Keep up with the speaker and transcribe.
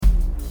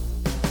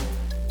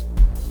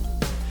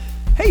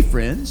Hey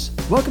friends,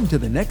 welcome to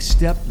the Next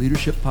Step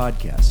Leadership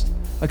Podcast,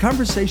 a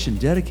conversation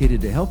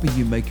dedicated to helping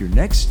you make your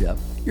next step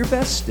your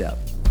best step.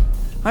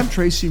 I'm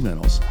Tracy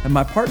Reynolds, and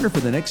my partner for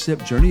the Next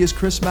Step journey is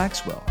Chris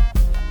Maxwell.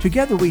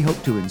 Together we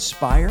hope to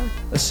inspire,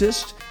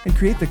 assist, and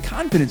create the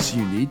confidence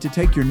you need to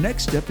take your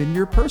next step in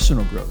your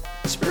personal growth,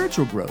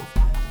 spiritual growth,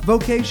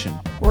 vocation,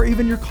 or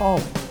even your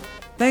calling.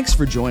 Thanks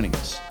for joining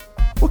us.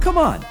 Well, come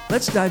on,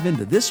 let's dive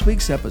into this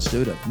week's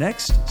episode of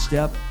Next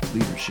Step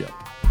Leadership.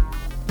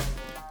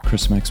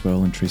 Chris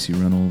Maxwell and Tracy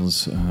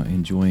Reynolds,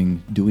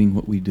 enjoying doing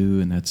what we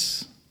do, and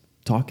that's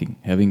talking,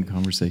 having a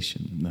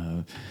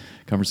conversation,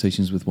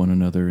 conversations with one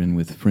another and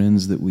with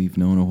friends that we've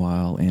known a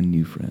while and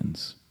new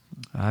friends.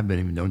 I've been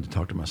even known to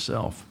talk to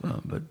myself,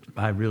 but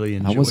I really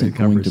enjoy. I wasn't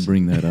going to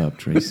bring that up,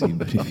 Tracy,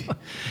 but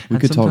we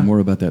could talk more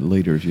about that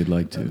later if you'd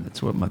like to.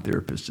 That's what my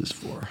therapist is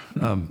for.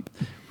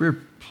 We're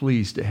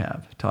pleased to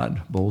have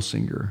Todd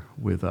Bolsinger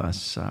with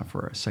us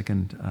for our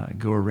second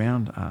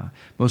go-around.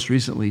 Most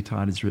recently,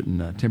 Todd has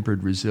written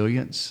Tempered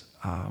Resilience,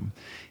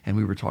 and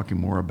we were talking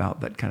more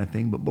about that kind of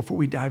thing. But before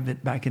we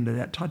dive back into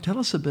that, Todd, tell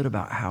us a bit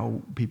about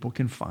how people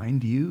can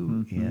find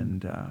you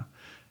and...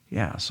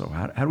 so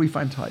how do we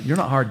find Todd? You're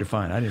not hard to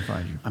find. I didn't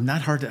find you. I'm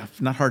not hard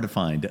to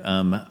find.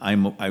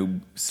 I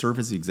serve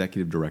as the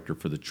executive director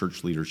for the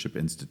Church Leadership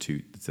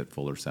Institute that's at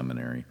Fuller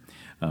Seminary.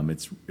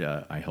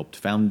 I helped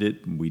found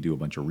it. We do a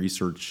bunch of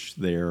research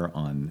there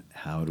on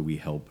how do we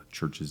help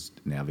churches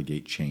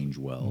navigate change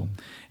well.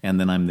 And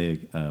then I'm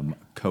the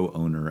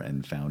co-owner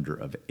and founder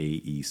of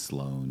A.E.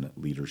 Sloan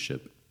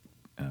Leadership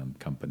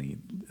company.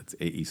 It's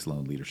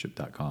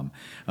aesloanleadership.com.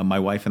 My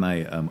wife and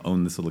I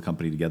own this little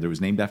company together. It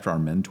was named after our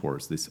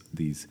mentors.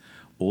 These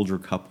older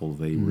couple.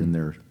 They were in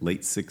their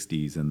late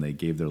 60s, and they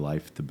gave their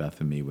life to Beth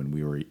and me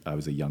when I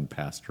was a young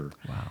pastor.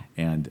 Wow!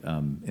 And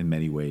in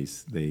many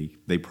ways,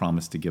 they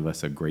promised to give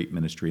us a great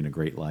ministry and a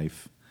great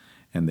life,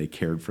 and they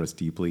cared for us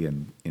deeply.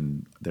 And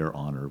in their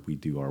honor, we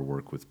do our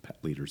work with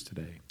leaders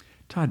today.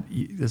 Todd,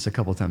 there's a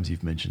couple of times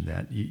you've mentioned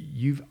that.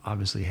 You've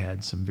obviously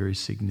had some very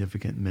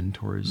significant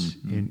mentors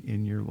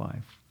in your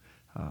life.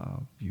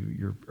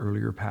 Your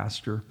earlier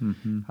pastor,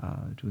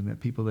 doing that,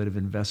 people that have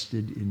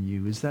invested in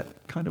you. Is that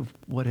kind of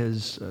what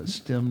has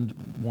stemmed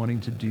wanting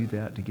to do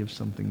that, to give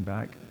something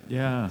back?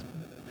 Yeah,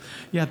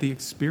 the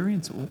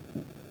experience,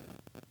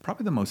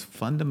 probably the most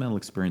fundamental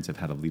experience I've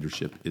had of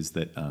leadership is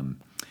that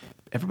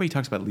everybody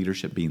talks about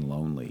leadership being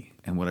lonely.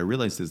 And what I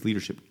realized is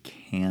leadership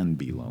can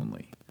be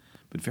lonely.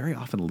 But very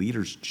often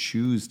leaders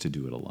choose to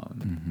do it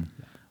alone.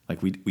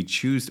 Like we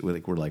choose, we're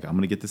like, I'm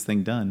going to get this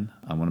thing done.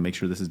 I want to make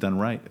sure this is done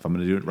right. If I'm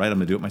going to do it right, I'm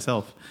going to do it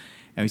myself.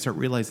 And we start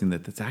realizing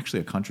that that's actually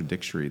a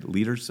contradictory.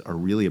 Leaders are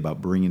really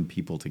about bringing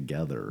people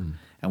together.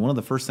 And one of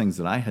the first things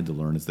that I had to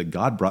learn is that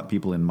God brought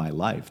people in my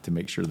life to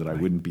make sure that I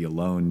wouldn't be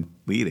alone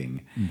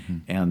leading.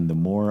 And the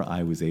more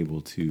I was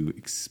able to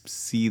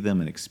see them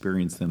and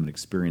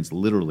experience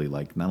literally,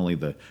 like not only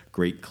the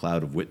great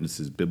cloud of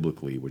witnesses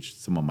biblically, which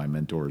some of my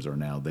mentors are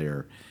now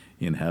there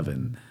in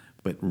heaven,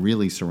 but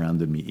really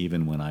surrounded me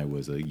even when I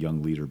was a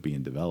young leader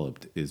being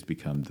developed, is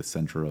become the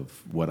center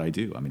of what I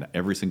do. I mean,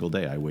 every single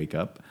day I wake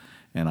up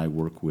and I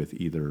work with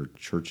either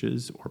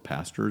churches or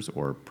pastors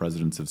or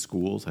presidents of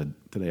schools.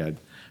 Today I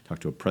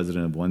talked to a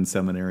president of one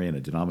seminary and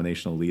a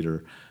denominational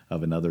leader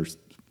of another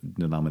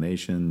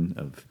denomination,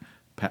 of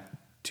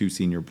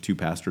two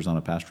pastors on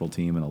a pastoral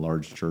team in a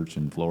large church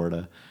in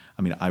Florida.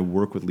 I mean, I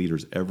work with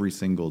leaders every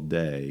single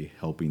day,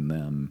 helping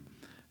them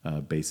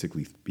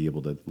basically be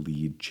able to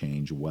lead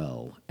change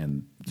well.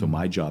 And so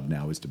my job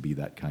now is to be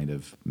that kind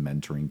of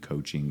mentoring,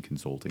 coaching,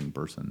 consulting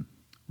person.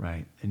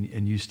 Right.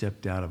 And you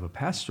stepped out of a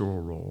pastoral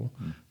role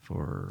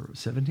for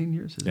 17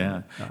 years?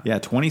 Yeah,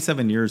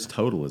 27 years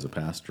total as a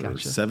pastor.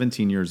 Gotcha.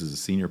 17 years as a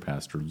senior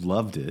pastor.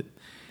 Loved it.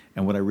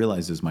 And what I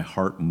realized is my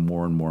heart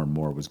more and more and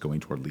more was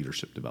going toward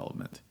leadership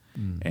development.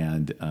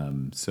 And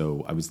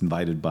so I was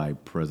invited by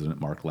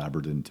President Mark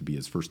Labradon to be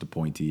his first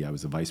appointee. I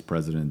was a vice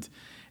president.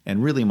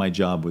 And really my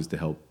job was to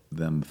help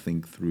them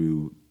think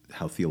through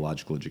how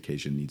theological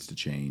education needs to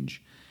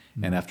change.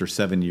 And after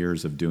 7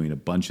 years of doing a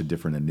bunch of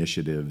different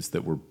initiatives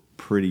that were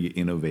pretty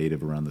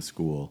innovative around the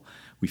school,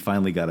 we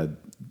finally got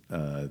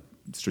a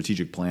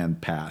strategic plan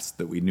passed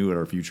that we knew what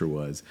our future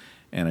was.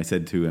 And I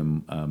said to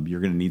him, you're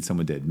going to need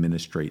someone to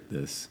administrate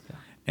this. Yeah.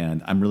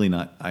 And I'm really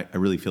not, I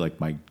really feel like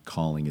my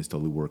calling is to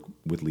work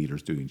with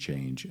leaders doing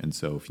change. And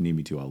so if you need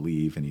me to, I'll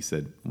leave. And he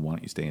said, why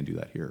don't you stay and do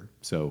that here?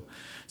 So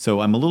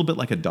I'm a little bit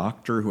like a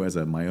doctor who has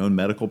my own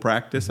medical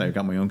practice. I've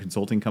got my own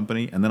consulting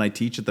company. And then I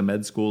teach at the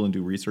med school and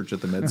do research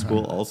at the med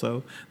school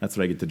also. That's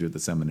what I get to do at the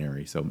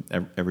seminary. So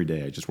every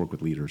day I just work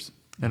with leaders.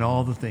 And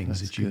all the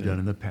things that you've done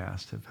in the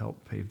past have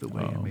helped pave the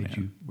way and made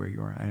you where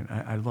you are.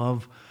 I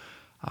love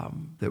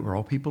that we're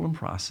all people in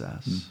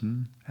process,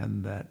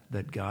 and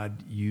that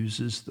God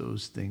uses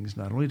those things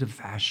not only to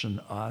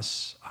fashion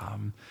us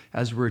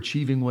as we're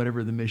achieving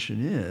whatever the mission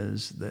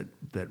is,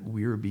 that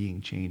we're being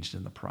changed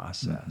in the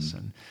process,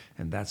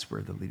 and that's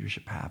where the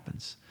leadership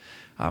happens.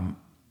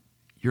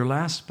 Your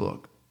last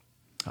book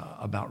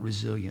about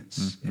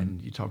resilience,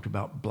 and you talked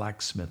about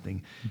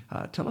blacksmithing.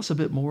 Tell us a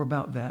bit more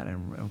about that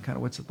and kind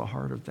of what's at the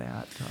heart of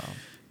that.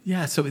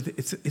 Yeah, so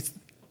it's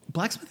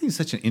blacksmithing is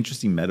such an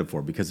interesting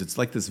metaphor because it's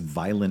like this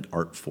violent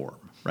art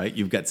form, right?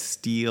 You've got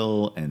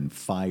steel and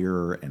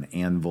fire and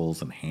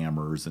anvils and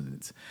hammers,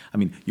 and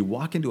you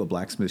walk into a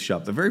blacksmith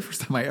shop. The very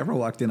first time I ever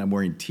walked in, I'm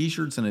wearing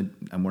t-shirts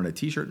I'm wearing a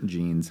t-shirt and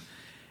jeans,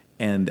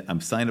 and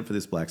I'm signed up for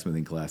this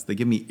blacksmithing class. They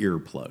give me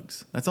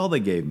earplugs. That's all they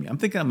gave me. I'm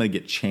thinking I'm going to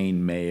get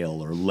chain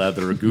mail or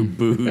leather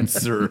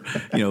boots or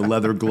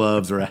leather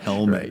gloves or a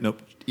helmet. Right.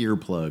 Nope,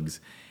 earplugs.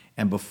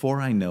 And before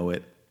I know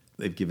it,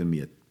 they've given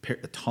me a pair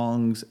of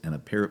tongs and a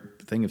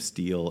thing of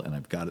steel, and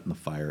I've got it in the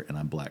fire, and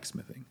I'm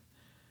blacksmithing.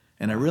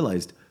 And I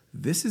realized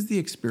this is the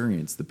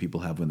experience that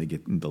people have when they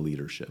get into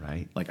leadership.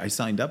 Right. Like, I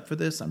signed up for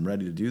this. I'm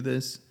ready to do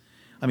this.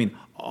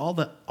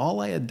 All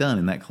I had done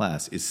in that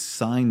class is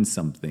sign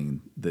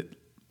something that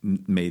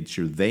made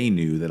sure they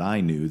knew that I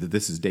knew that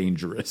this is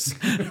dangerous,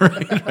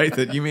 right?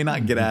 That you may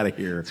not get out of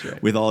here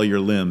with all your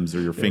limbs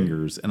or your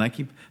fingers. And I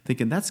keep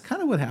thinking that's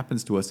kind of what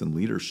happens to us in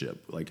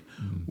leadership. Like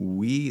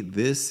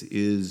this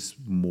is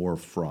more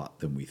fraught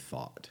than we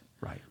thought.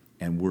 Right.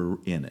 And we're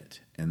in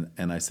it.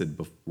 And I said,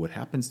 what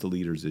happens to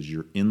leaders is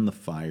you're in the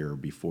fire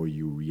before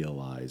you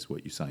realize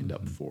what you signed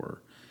up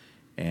for.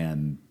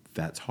 And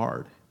that's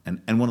hard.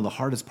 And one of the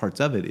hardest parts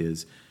of it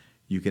is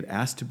you get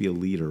asked to be a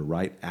leader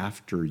right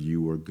after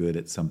you were good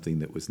at something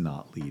that was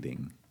not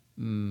leading.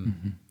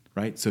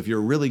 Right? So if you're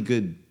a really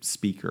good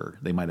speaker,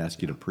 they might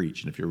ask you to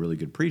preach. And if you're a really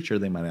good preacher,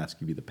 they might ask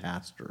you to be the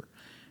pastor.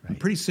 Right. And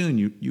pretty soon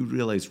you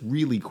realize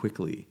really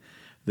quickly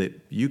that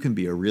you can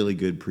be a really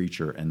good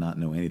preacher and not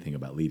know anything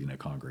about leading a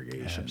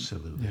congregation.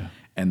 Absolutely. Yeah.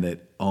 And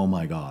that, oh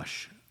my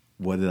gosh,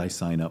 what did I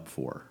sign up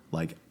for?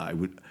 Like I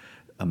would...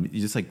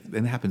 just like,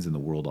 and it happens in the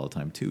world all the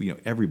time too.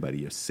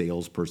 Everybody, a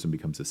salesperson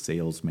becomes a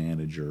sales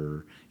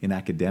manager. In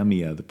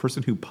academia, the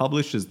person who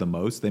publishes the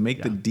most, they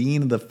make the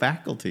dean of the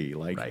faculty.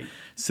 Like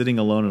sitting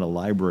alone in a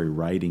library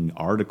writing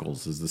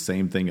articles is the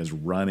same thing as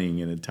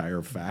running an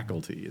entire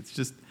faculty. It's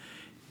just,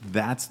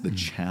 that's the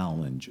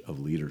challenge of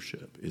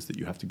leadership, is that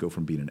you have to go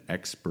from being an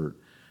expert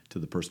to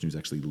the person who's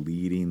actually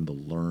leading the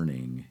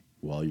learning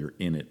while you're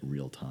in it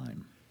real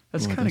time.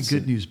 That's kind of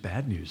good news,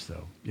 bad news,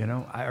 though.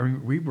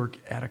 We work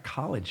at a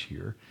college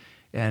here,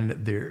 and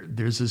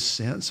there's a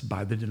sense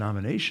by the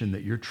denomination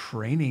that you're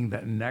training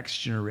that next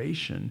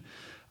generation,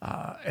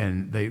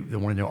 and they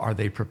want to know, are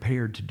they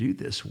prepared to do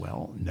this?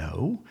 Well,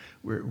 no.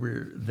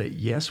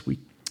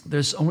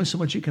 There's only so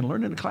much you can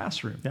learn in a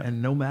classroom, and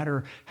no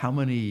matter how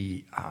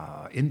many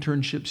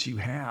internships you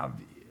have,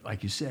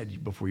 like you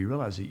said, before you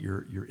realize it,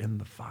 you're in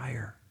the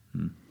fire.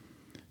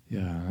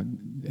 Yeah,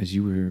 as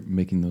you were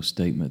making those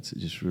statements, it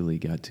just really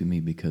got to me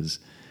because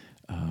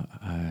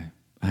I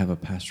have a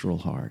pastoral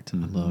heart.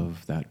 I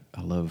love that.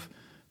 I love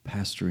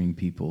pastoring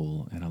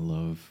people, and I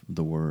love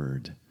the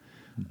Word.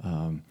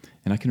 And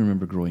I can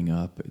remember growing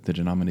up, the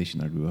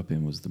denomination I grew up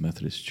in was the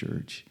Methodist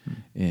Church,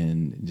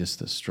 and just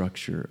the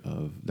structure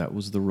of that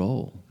was the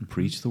role: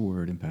 preach the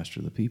Word and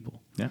pastor the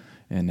people. Yeah.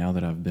 And now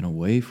that I've been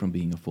away from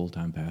being a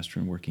full-time pastor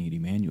and working at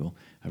Emmanuel,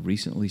 I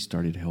recently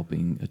started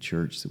helping a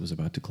church that was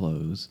about to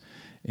close,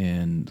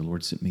 and the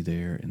Lord sent me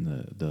there, and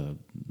the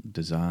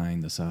design,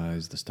 the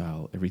size, the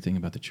style, everything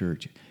about the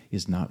church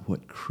is not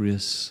what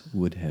Chris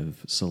would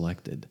have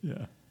selected.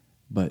 Yeah.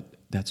 But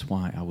that's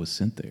why I was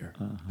sent there,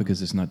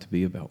 because it's not to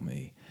be about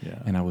me. Yeah.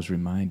 And I was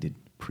reminded,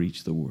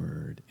 preach the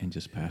Word and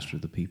just pastor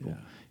the people.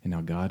 Yeah. And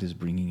now God is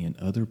bringing in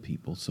other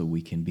people so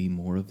we can be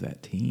more of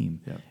that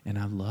team. Yeah. And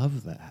I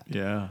love that.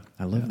 Yeah.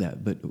 I love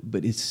that.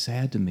 But it's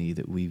sad to me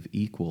that we've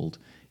equaled,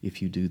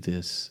 if you do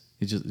this,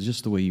 it's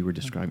just the way you were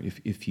describing.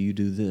 If you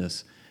do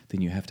this, then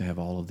you have to have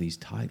all of these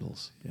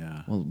titles.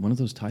 Yeah. Well, one of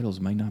those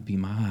titles may not be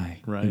mine.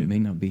 Right. It may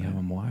not be how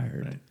I'm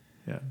wired. Right.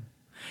 Yeah.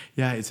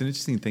 Yeah, it's an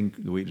interesting thing,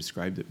 the way you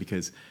described it,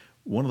 because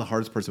one of the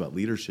hardest parts about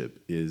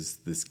leadership is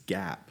this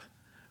gap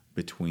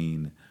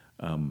between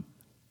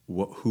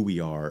who we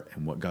are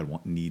and what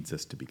God needs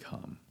us to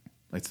become.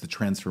 It's the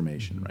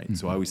transformation, right?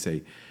 So I always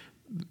say,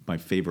 my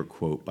favorite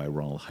quote by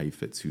Ronald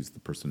Heifetz, who's the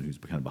person who's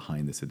kind of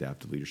behind this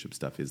adaptive leadership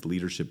stuff, is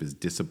leadership is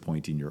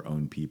disappointing your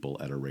own people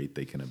at a rate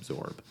they can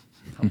absorb.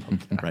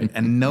 Right?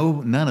 And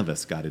none of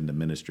us got into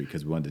ministry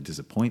because we wanted to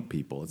disappoint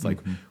people. It's like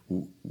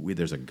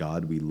there's a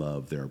God we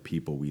love. There are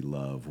people we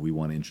love. We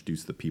want to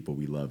introduce the people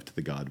we love to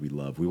the God we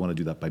love. We want to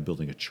do that by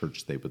building a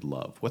church they would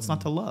love. What's not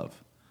to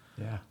love?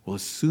 Yeah. Well,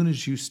 as soon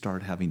as you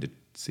start having to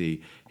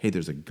see, hey,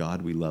 there's a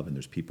God we love and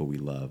there's people we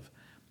love,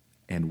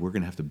 and we're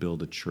going to have to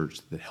build a church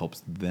that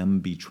helps them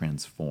be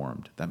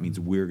transformed. That means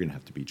we're going to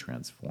have to be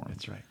transformed.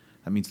 That's right.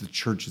 That means the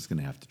church is going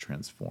to have to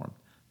transform.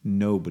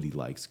 Nobody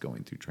likes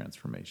going through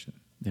transformation.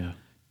 Yeah.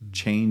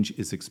 Change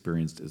is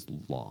experienced as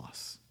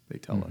loss, they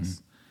tell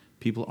us.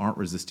 People aren't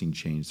resisting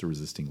change, they're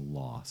resisting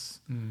loss.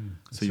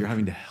 So you're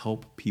having to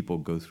help people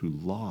go through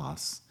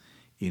loss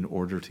in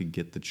order to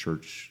get the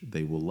church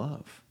they will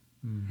love.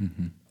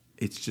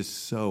 It's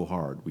just so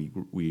hard.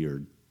 We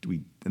are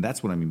and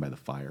that's what I mean by the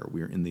fire.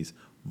 We are in these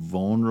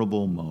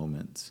vulnerable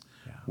moments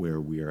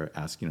where we are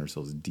asking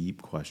ourselves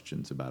deep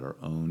questions about our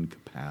own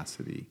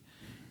capacity.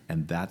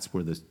 And that's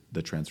where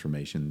the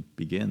transformation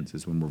begins,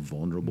 is when we're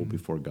vulnerable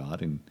before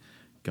God and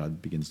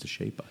God begins to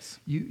shape us.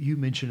 You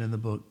mentioned in the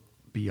book,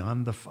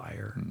 beyond the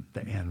fire,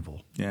 the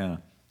anvil. Yeah.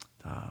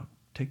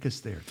 Take us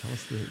there. Tell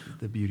us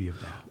the beauty of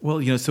that.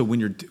 Well, so when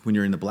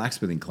you're in the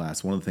blacksmithing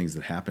class, one of the things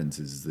that happens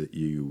is that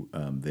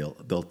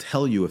they'll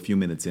tell you a few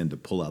minutes in to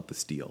pull out the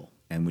steel.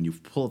 And when you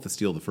pull out the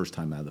steel the first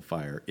time out of the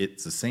fire,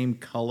 it's the same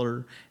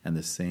color and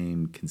the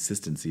same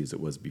consistency as it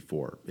was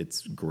before.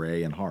 It's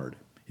gray and hard.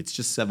 It's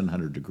just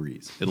 700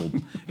 degrees.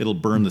 It'll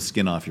burn the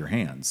skin off your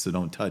hands, so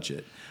don't touch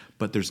it.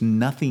 But there's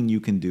nothing you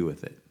can do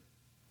with it.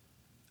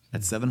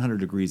 At 700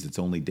 degrees, it's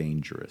only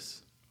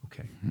dangerous.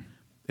 Okay.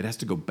 It has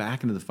to go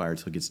back into the fire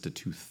until it gets to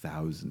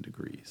 2,000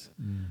 degrees.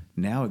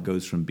 Now it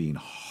goes from being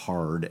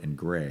hard and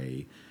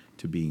gray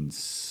to being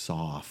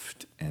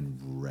soft and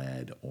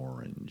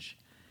red-orange.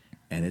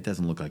 And it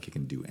doesn't look like it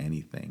can do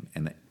anything.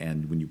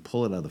 And when you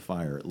pull it out of the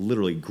fire,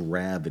 literally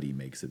gravity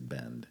makes it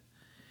bend.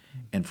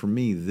 And for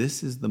me,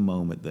 this is the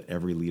moment that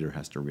every leader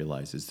has to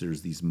realize, is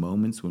there's these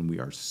moments when we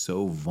are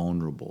so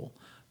vulnerable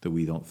that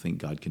we don't think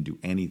God can do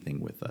anything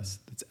with us.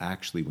 That's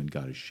actually when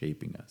God is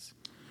shaping us.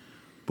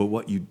 But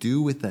what you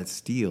do with that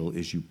steel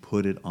is you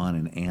put it on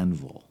an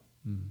anvil.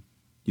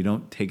 You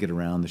don't take it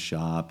around the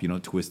shop. You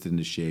don't twist it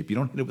into shape. You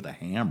don't hit it with a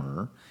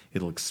hammer.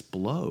 It'll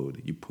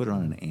explode. You put it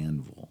on an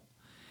anvil.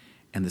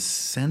 And the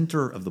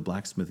center of the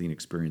blacksmithing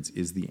experience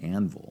is the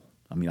anvil.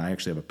 I mean, I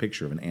actually have a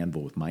picture of an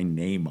anvil with my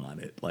name on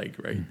it,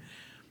 right?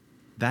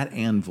 That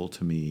anvil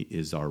to me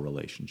is our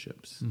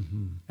relationships.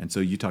 And so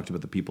you talked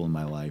about the people in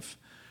my life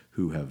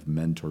who have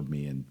mentored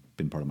me and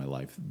been part of my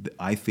life.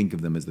 I think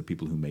of them as the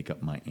people who make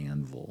up my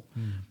anvil.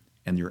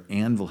 And your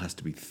anvil has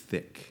to be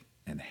thick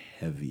and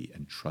heavy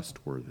and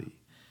trustworthy.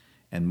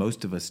 And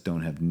most of us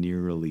don't have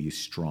nearly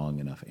strong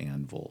enough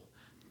anvil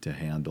to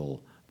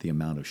handle the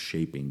amount of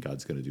shaping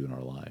God's going to do in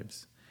our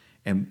lives.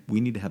 And we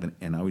need to have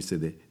and I always say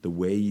that the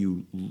way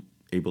you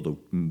able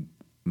to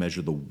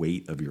measure the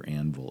weight of your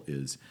anvil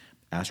is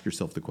ask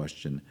yourself the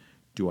question,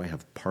 do I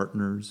have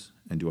partners,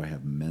 and do I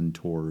have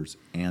mentors,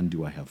 and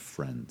do I have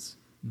friends?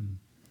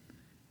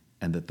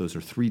 And that those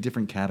are three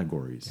different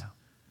categories.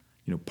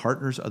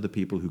 Partners are the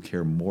people who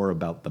care more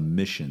about the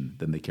mission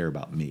than they care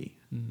about me.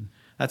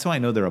 That's how I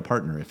know they're a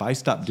partner. If I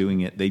stop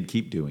doing it, they'd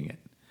keep doing it.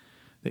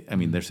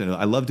 They're saying,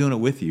 I love doing it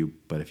with you,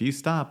 but if you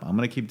stop, I'm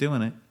going to keep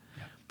doing it,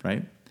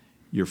 right?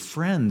 Your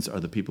friends are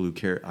the people who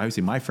care.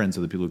 Obviously, my friends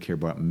are the people who care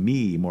about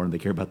me more than they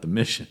care about the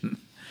mission.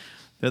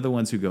 They're the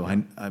ones who go,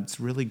 it's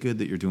really good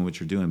that you're doing what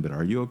you're doing, but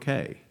are you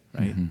okay,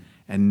 right?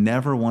 And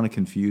never want to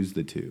confuse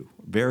the two.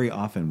 Very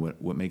often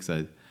what makes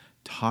a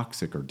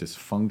toxic or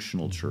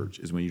dysfunctional church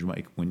is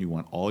when you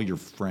want all your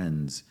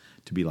friends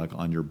to be like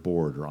on your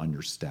board or on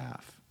your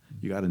staff.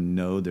 You got to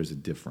know there's a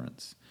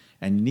difference.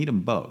 And you need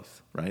them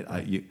both, right?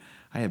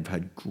 I have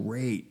had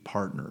great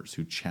partners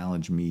who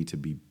challenge me to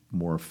be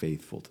more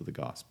faithful to the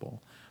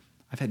gospel.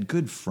 I've had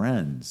good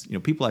friends.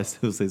 People I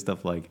still say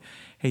stuff like,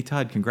 hey,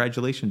 Todd,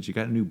 congratulations, you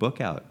got a new book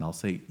out. And I'll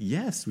say,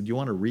 yes, would you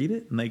want to read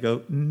it? And they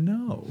go,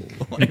 no.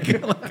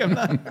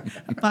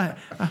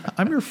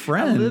 I'm your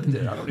friend. I lived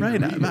it. I don't right.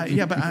 even read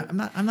it. But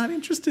I'm not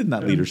interested in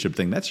that leadership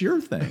thing. That's your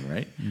thing,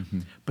 right?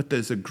 But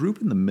there's a group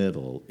in the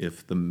middle.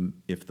 If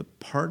the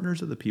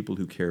partners are the people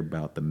who care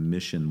about the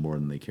mission more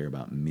than they care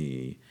about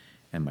me,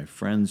 and my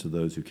friends are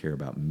those who care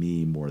about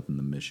me more than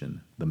the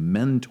mission, the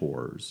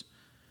mentors,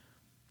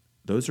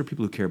 those are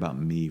people who care about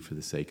me for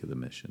the sake of the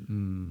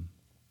mission.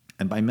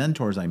 And by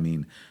mentors, I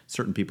mean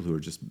certain people who are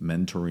just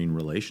mentoring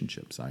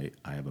relationships. I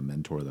have a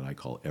mentor that I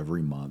call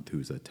every month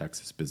who's a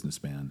Texas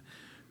businessman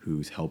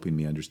who's helping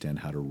me understand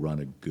how to run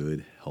a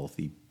good,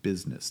 healthy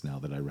business now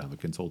that I have a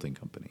consulting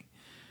company.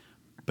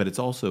 But it's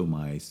also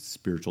my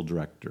spiritual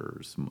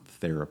directors,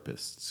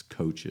 therapists,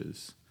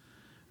 coaches.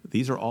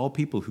 These are all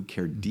people who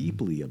care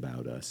deeply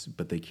about us,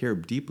 but they care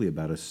deeply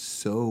about us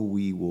so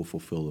we will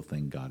fulfill the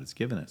thing God has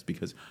given us,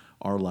 because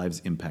our lives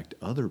impact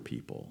other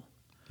people.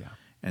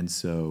 And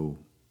so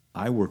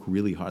I work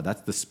really hard.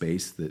 That's the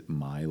space that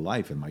my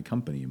life and my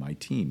company, my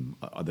team,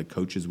 the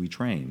coaches we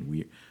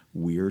train,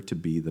 we're to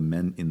be the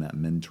men in that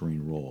mentoring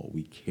role.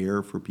 We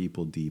care for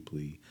people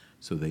deeply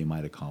so they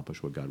might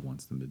accomplish what God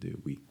wants them to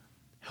do. We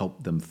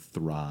help them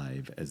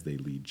thrive as they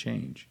lead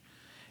change.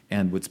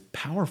 And what's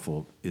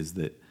powerful is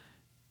that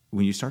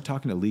when you start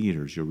talking to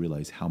leaders, you'll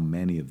realize how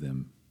many of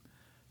them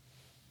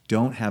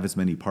don't have as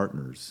many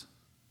partners.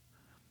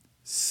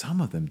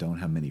 Some of them don't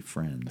have many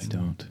friends. They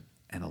don't.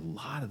 And a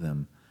lot of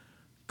them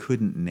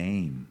couldn't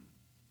name.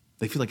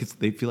 They feel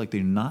like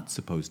they're not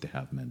supposed to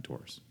have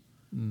mentors.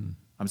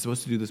 I'm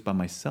supposed to do this by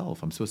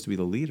myself. I'm supposed to be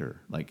the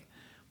leader.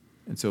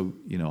 And so,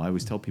 I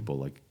always tell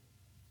people,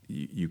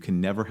 you can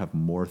never have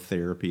more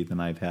therapy than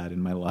I've had in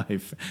my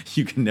life.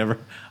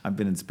 I've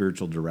been in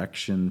spiritual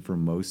direction for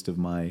most of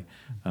my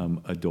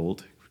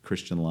adult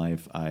Christian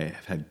life. I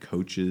have had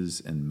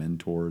coaches and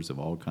mentors of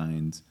all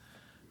kinds.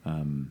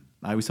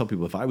 I always tell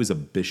people if I was a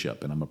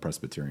bishop, and I'm a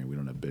Presbyterian, we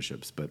don't have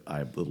bishops, but I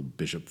have little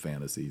bishop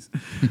fantasies.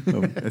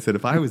 I said,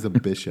 if I was a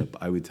bishop,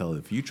 I would tell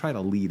if you try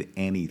to lead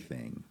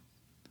anything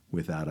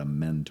without a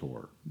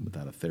mentor,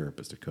 without a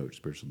therapist, a coach,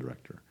 spiritual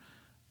director,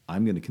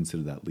 I'm going to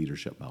consider that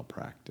leadership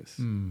malpractice.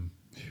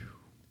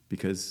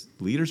 Because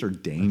leaders are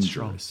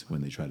dangerous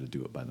when they try to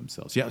do it by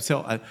themselves. Yeah,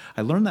 so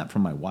I learned that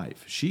from my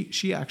wife.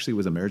 She actually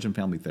was a marriage and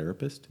family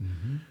therapist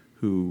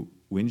who,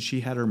 when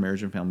she had her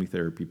marriage and family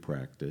therapy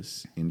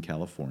practice in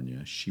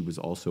California, she was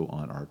also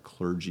on our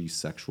clergy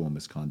sexual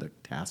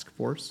misconduct task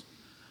force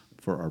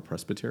for our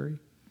presbytery.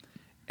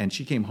 And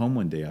she came home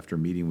one day after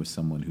meeting with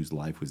someone whose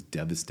life was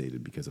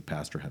devastated because a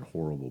pastor had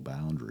horrible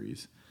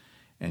boundaries.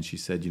 And she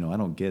said, I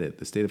don't get it.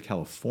 The state of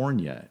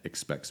California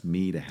expects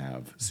me to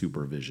have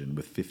supervision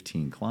with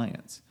 15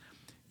 clients.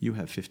 You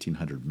have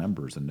 1,500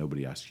 members and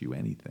nobody asks you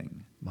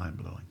anything.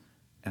 Mind-blowing.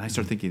 And I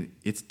started thinking,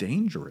 it's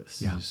dangerous.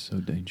 Yeah. It's so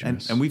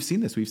dangerous. And we've seen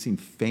this. We've seen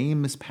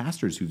famous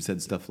pastors who've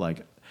said stuff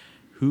like,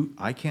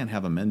 I can't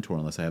have a mentor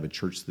unless I have a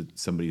church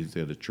somebody who's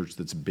got a church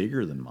that's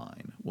bigger than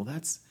mine. Well,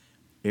 that's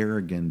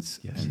arrogance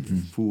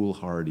and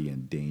foolhardy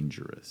and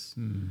dangerous.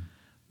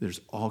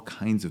 There's all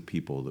kinds of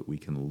people that we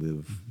can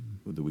live,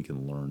 that we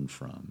can learn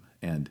from.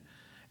 And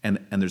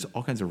there's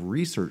all kinds of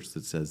research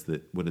that says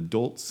that what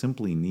adults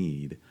simply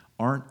need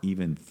aren't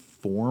even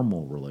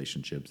formal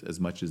relationships as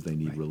much as they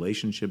need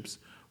relationships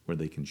where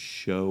they can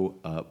show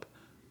up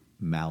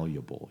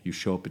malleable. You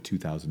show up at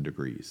 2,000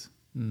 degrees.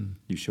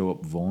 You show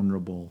up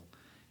vulnerable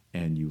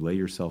and you lay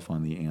yourself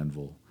on the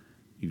anvil.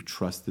 You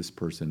trust this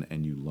person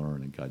and you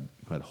learn, and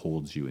God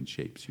holds you and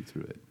shapes you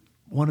through it.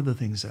 One of the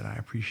things that I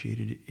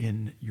appreciated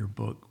in your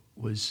book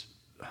was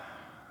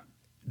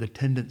the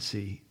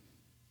tendency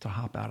to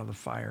hop out of the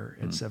fire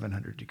at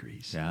 700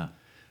 degrees. Yeah.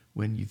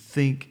 When you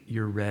think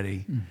you're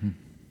ready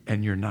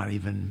and you're not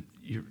even,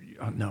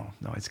 no,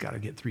 it's got to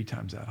get 3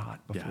 times that hot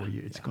before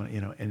it's going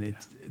to, and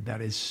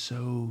that is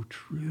so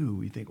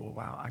true. You think, well,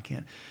 wow, I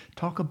can't.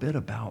 Talk a bit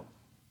about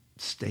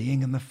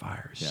staying in the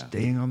fire,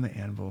 staying on the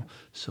anvil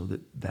so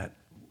that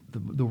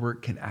the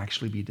work can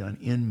actually be done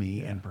in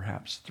me and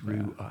perhaps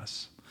through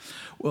us.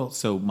 Well,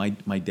 so my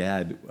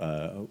dad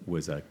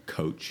was a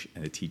coach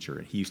and a teacher,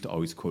 and he used to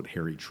always quote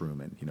Harry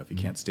Truman, if you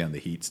can't stand the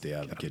heat, stay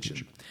out of the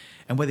kitchen.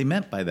 And what they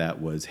meant by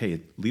that was,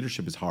 hey,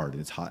 leadership is hard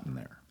and it's hot in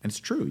there. And it's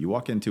true. You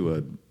walk into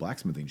a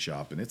blacksmithing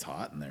shop and it's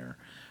hot in there.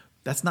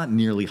 That's not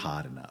nearly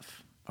hot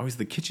enough. Always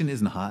the kitchen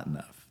isn't hot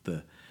enough.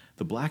 The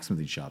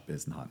blacksmithing shop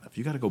isn't hot enough.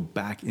 You got to go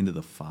back into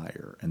the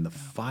fire. And the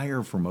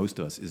fire for most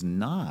of us is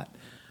not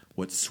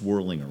what's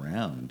swirling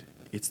around.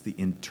 It's the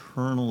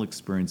internal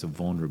experience of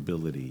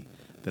vulnerability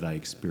that I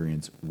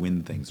experience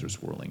when things are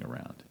swirling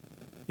around.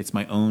 It's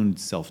my own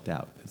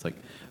self-doubt. It's like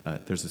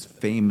there's this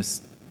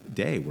famous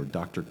day where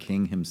Dr.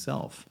 King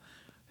himself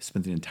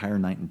spent the entire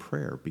night in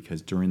prayer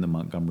because during the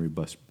Montgomery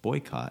bus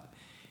boycott,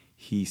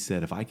 he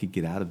said, if I could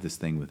get out of this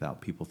thing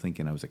without people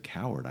thinking I was a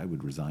coward, I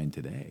would resign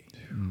today.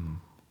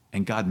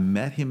 And God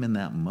met him in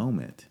that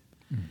moment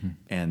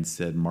and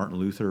said, Martin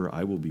Luther,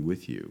 I will be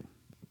with you.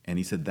 And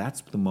he said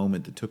that's the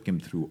moment that took him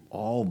through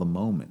all the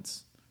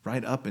moments,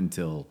 right up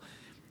until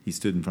he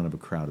stood in front of a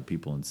crowd of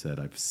people and said,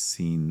 I've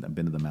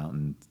been to the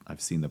mountain, I've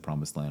seen the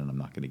promised land, and I'm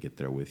not going to get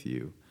there with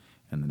you.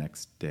 And the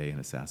next day, an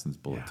assassin's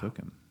bullet took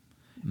him.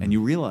 And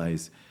you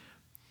realize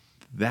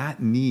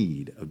that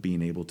need of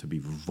being able to be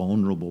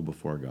vulnerable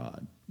before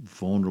God,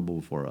 vulnerable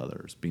before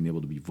others, being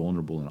able to be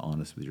vulnerable and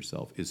honest with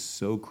yourself is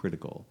so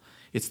critical.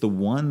 It's the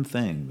one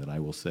thing that I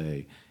will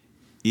say,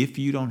 if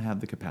you don't have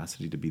the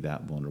capacity to be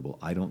that vulnerable,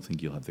 I don't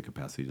think you'll have the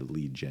capacity to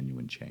lead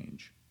genuine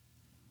change.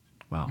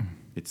 Wow.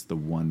 It's the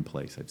one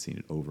place I've seen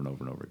it over and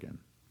over and over again.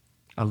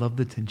 I love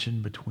the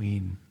tension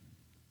between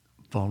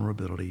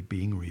vulnerability,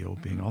 being real,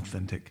 being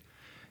authentic.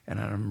 And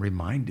I'm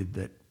reminded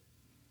that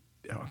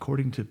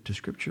according to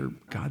Scripture,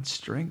 God's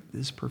strength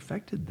is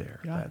perfected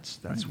there. Yeah.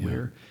 That's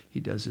where he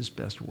does his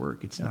best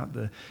work. It's not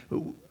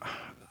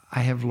I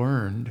have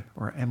learned,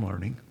 or am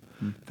learning,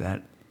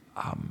 that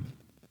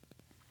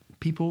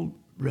people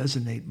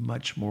resonate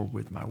much more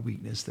with my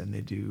weakness than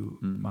they do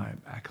my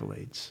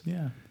accolades.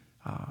 Yeah.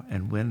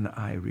 And when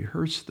I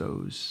rehearse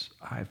those,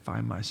 I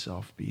find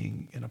myself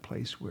being in a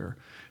place where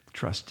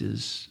trust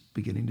is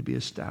beginning to be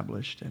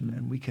established,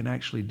 and we can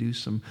actually do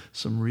some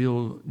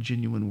real,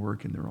 genuine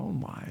work in their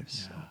own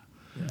lives.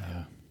 Yeah.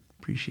 So,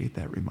 appreciate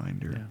that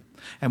reminder.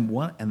 Yeah. And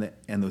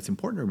what's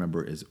important to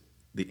remember is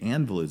the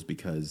anvil is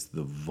because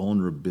the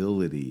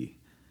vulnerability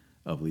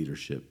of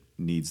leadership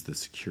needs the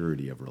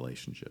security of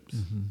relationships.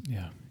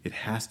 Yeah. It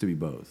has to be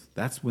both.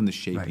 That's when the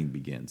shaping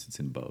begins. It's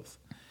in both.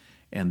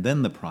 And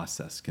then the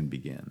process can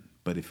begin.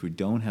 But if we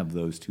don't have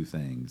those two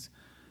things,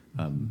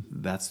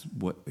 that's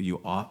what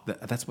I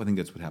think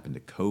that's what happened to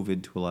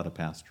COVID to a lot of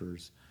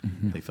pastors.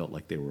 They felt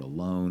like they were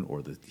alone,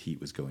 or the heat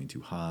was going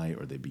too high,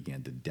 or they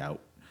began to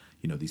doubt,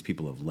 these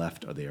people have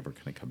left. Are they ever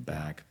going to come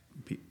back?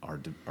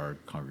 Our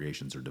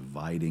congregations are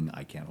dividing.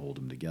 I can't hold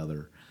them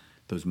together.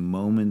 Those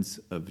moments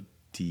of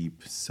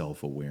deep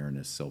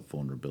self-awareness,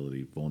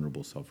 self-vulnerability,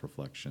 vulnerable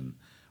self-reflection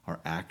are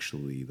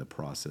actually the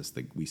process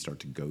that we start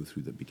to go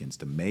through that begins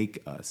to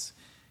make us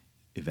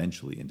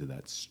eventually into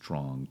that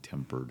strong,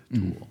 tempered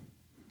tool.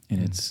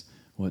 And it's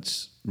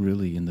what's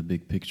really in the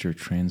big picture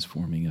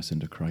transforming us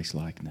into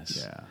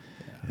Christ-likeness. Yeah.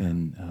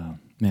 And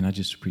man, I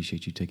just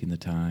appreciate you taking the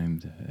time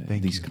to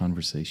Thank these you.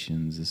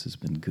 conversations. This has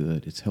been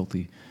good. It's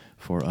healthy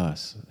for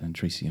us, and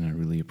Tracy and I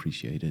really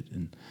appreciate it.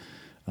 And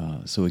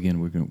so again,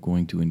 we're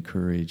going to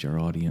encourage our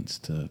audience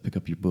to pick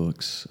up your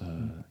books,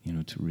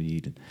 to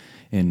read.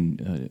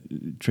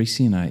 And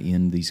Tracy and I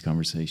end these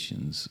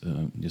conversations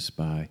just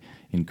by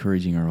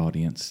encouraging our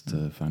audience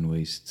to find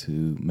ways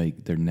to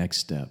make their next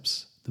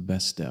steps the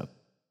best step.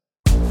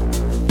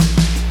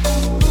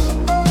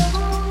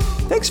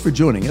 Thanks for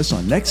joining us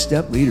on Next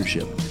Step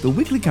Leadership, the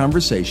weekly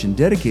conversation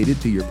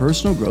dedicated to your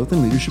personal growth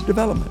and leadership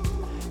development.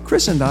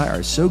 Chris and I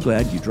are so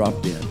glad you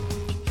dropped in.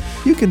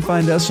 You can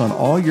find us on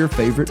all your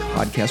favorite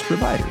podcast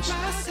providers.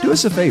 Do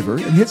us a favor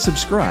and hit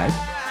subscribe,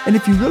 and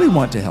if you really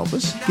want to help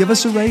us, give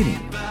us a rating.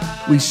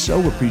 We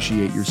so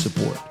appreciate your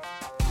support.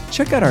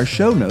 Check out our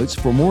show notes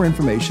for more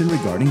information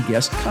regarding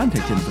guest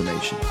contact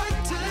information.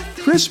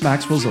 Chris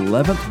Maxwell's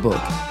 11th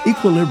book,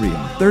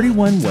 Equilibrium,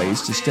 31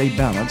 Ways to Stay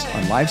Balanced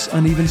on Life's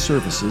Uneven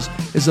Surfaces,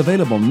 is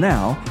available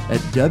now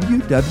at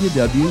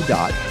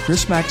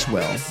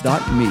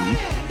www.chrismaxwell.me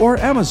or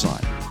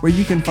Amazon, where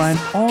you can find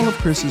all of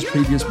Chris's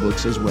previous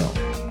books as well.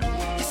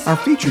 Our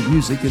featured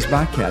music is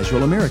by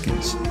Casual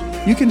Americans.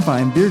 You can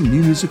find their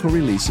new musical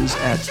releases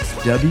at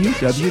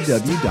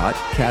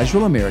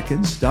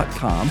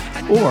www.casualamericans.com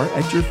or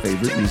at your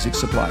favorite music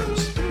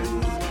suppliers.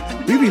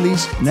 We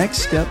release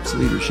Next Steps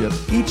Leadership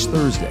each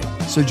Thursday,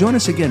 so join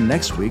us again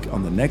next week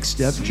on the Next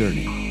Step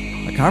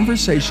Journey, a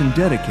conversation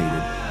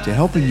dedicated to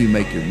helping you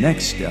make your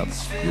next step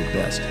your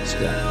best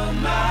step.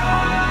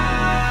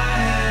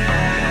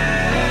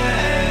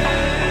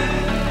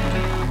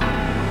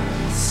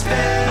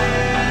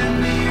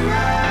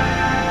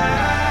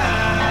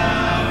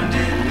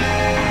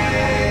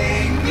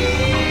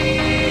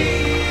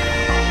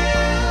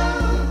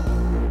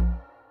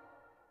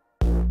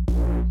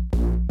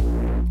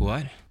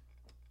 What?